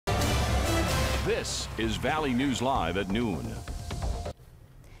This is Valley News Live at noon.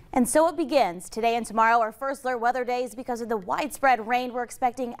 And so it begins. Today and tomorrow are first alert weather days because of the widespread rain we're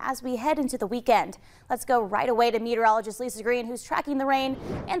expecting as we head into the weekend. Let's go right away to meteorologist Lisa Green, who's tracking the rain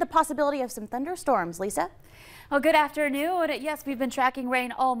and the possibility of some thunderstorms. Lisa? Well, good afternoon. Yes, we've been tracking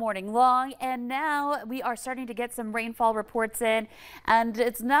rain all morning long, and now we are starting to get some rainfall reports in, and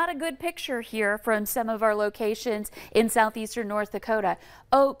it's not a good picture here from some of our locations in southeastern North Dakota.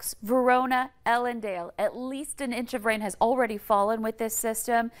 Oaks, Verona, Ellendale, at least an inch of rain has already fallen with this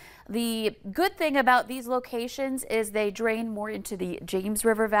system. The good thing about these locations is they drain more into the James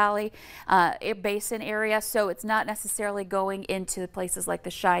River Valley basin area, so it's not necessarily going into places like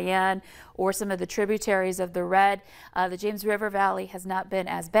the Cheyenne or some of the tributaries of the Red. The James River Valley has not been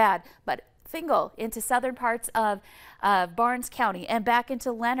as bad, but Fingal into southern parts of Barnes County and back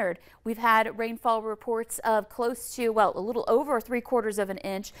into Leonard, we've had rainfall reports of close to, well, a little over 3/4 of an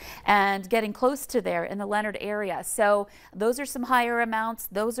inch and getting close to there in the Leonard area. So those are some higher amounts.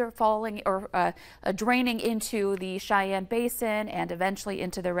 Those are falling or draining into the Cheyenne Basin and eventually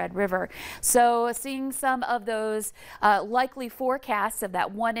into the Red River. So seeing some of those likely forecasts of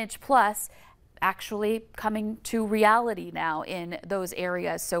that 1 inch plus actually coming to reality now in those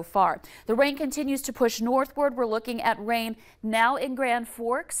areas so far. The rain continues to push northward. We're looking at rain now in Grand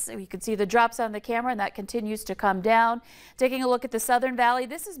Forks. You can see the drops on the camera, and that continues to come down. Taking a look at the Southern Valley,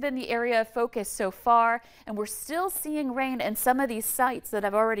 this has been the area of focus so far, and we're still seeing rain in some of these sites that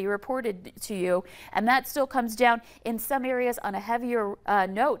I've already reported to you, and that still comes down in some areas on a heavier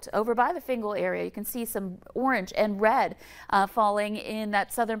note. Over by the Fingal area, you can see some orange and red falling in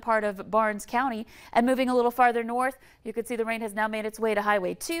that southern part of Barnes County. And moving a little farther north, you can see the rain has now made its way to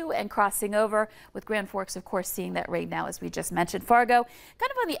Highway 2 and crossing over, with Grand Forks, of course, seeing that rain now, as we just mentioned. Fargo,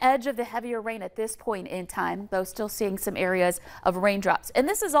 kind of on the edge of the heavier rain at this point in time, though still seeing some areas of raindrops. And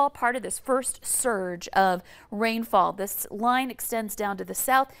this is all part of this first surge of rainfall. This line extends down to the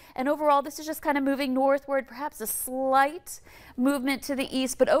south, and overall, this is just kind of moving northward, perhaps a slight movement to the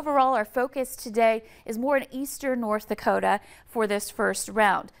east, but overall, our focus today is more in eastern North Dakota for this first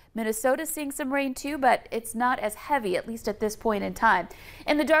round. Minnesota's seeing some rain too, but it's not as heavy, at least at this point in time.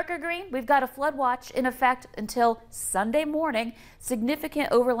 In the darker green, we've got a flood watch in effect until Sunday morning.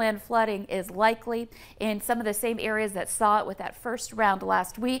 Significant overland flooding is likely in some of the same areas that saw it with that first round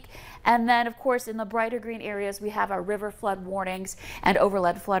last week. And then, of course, in the brighter green areas, we have our river flood warnings and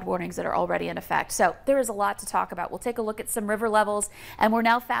overland flood warnings that are already in effect. So there is a lot to talk about. We'll take a look at some river levels, and we're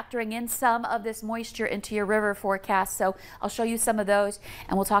now factoring in some of this moisture into your river forecast. So I'll show you some of those,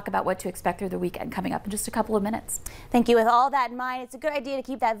 and we'll talk about what to expect through the weekend coming up in just a couple of minutes. Thank you. With all that in mind, it's a good idea to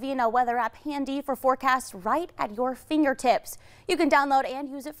keep that VNL weather app handy for forecasts right at your fingertips. You can download and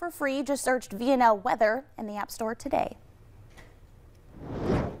use it for free. Just search VNL Weather in the App Store today.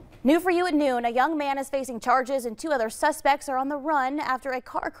 New for you at noon, a young man is facing charges and 2 other suspects are on the run after a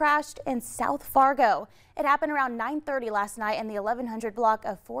car crashed in South Fargo. It happened around 9:30 last night in the 1100 block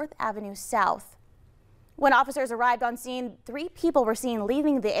of 4th Avenue South. When officers arrived on scene, 3 people were seen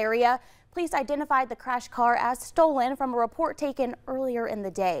leaving the area. Police identified the crash car as stolen from a report taken earlier in the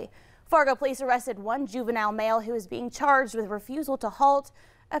day. Fargo police arrested 1 juvenile male who is being charged with refusal to halt.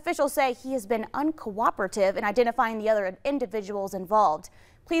 Officials say he has been uncooperative in identifying the other individuals involved.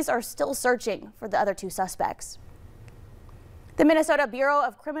 Police are still searching for the other 2 suspects. The Minnesota Bureau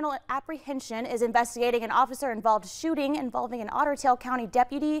of Criminal Apprehension is investigating an officer-involved shooting involving an Otter Tail County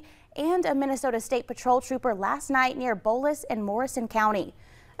deputy and a Minnesota State Patrol trooper last night near Bolas and Morrison County.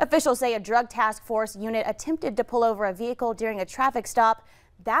 Officials say a drug task force unit attempted to pull over a vehicle during a traffic stop.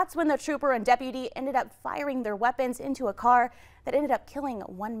 That's when the trooper and deputy ended up firing their weapons into a car that ended up killing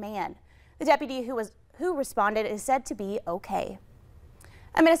 1 man. The deputy who responded is said to be okay.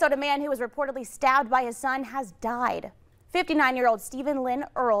 A Minnesota man who was reportedly stabbed by his son has died. 59-year-old Stephen Lynn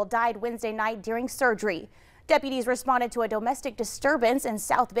Earl died Wednesday night during surgery. Deputies responded to a domestic disturbance in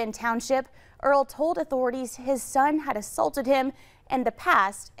South Bend Township. Earl told authorities his son had assaulted him in the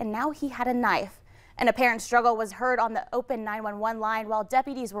past, and now he had a knife. An apparent struggle was heard on the open 911 line while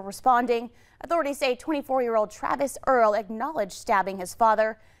deputies were responding. Authorities say 24-year-old Travis Earl acknowledged stabbing his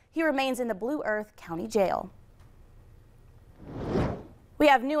father. He remains in the Blue Earth County Jail. We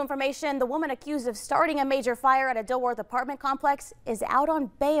have new information. The woman accused of starting a major fire at a Dilworth apartment complex is out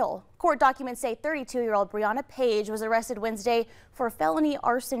on bail. Court documents say 32-year-old Brianna Page was arrested Wednesday for felony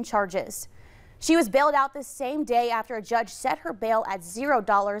arson charges. She was bailed out the same day after a judge set her bail at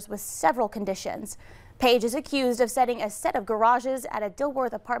 $0 with several conditions. Page is accused of setting a set of garages at a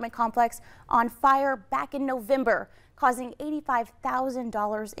Dilworth apartment complex on fire back in November, causing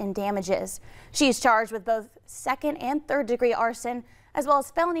 $85,000 in damages. She's charged with both 2nd and 3rd degree arson. as well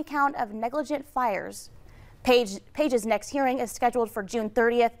as felony count of negligent fires. Page's next hearing is scheduled for June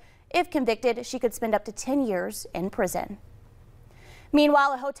 30th. If convicted, she could spend up to 10 years in prison.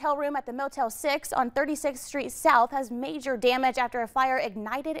 Meanwhile, a hotel room at the Motel 6 on 36th Street South has major damage after a fire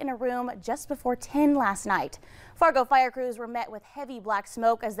ignited in a room just before 10 last night. Fargo fire crews were met with heavy black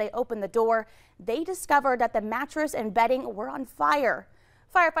smoke as they opened the door. They discovered that the mattress and bedding were on fire.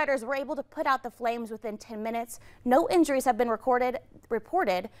 Firefighters were able to put out the flames within 10 minutes. No injuries have been reported.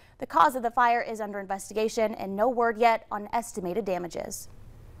 The cause of the fire is under investigation and no word yet on estimated damages.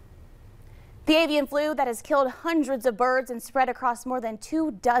 The avian flu that has killed hundreds of birds and spread across more than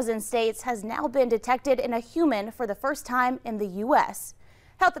 24 states has now been detected in a human for the first time in the U.S.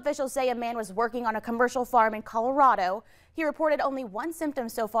 Health officials say a man was working on a commercial farm in Colorado. He reported only one symptom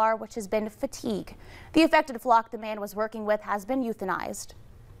so far, which has been fatigue. The affected flock the man was working with has been euthanized.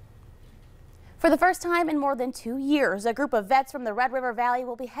 For the first time in more than 2 years, a group of vets from the Red River Valley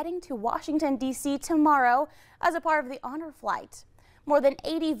will be heading to Washington, D.C. tomorrow as a part of the honor flight. More than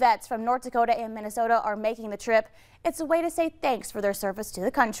 80 vets from North Dakota and Minnesota are making the trip. It's a way to say thanks for their service to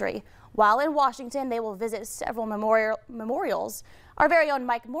the country. While in Washington, they will visit several memorials. Our very own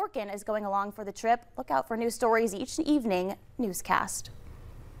Mike Morkin is going along for the trip. Look out for news stories each evening newscast.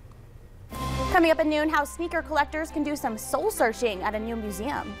 Coming up at noon, how sneaker collectors can do some soul searching at a new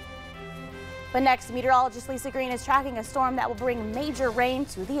museum. But next, meteorologist Lisa Green is tracking a storm that will bring major rain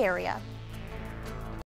to the area.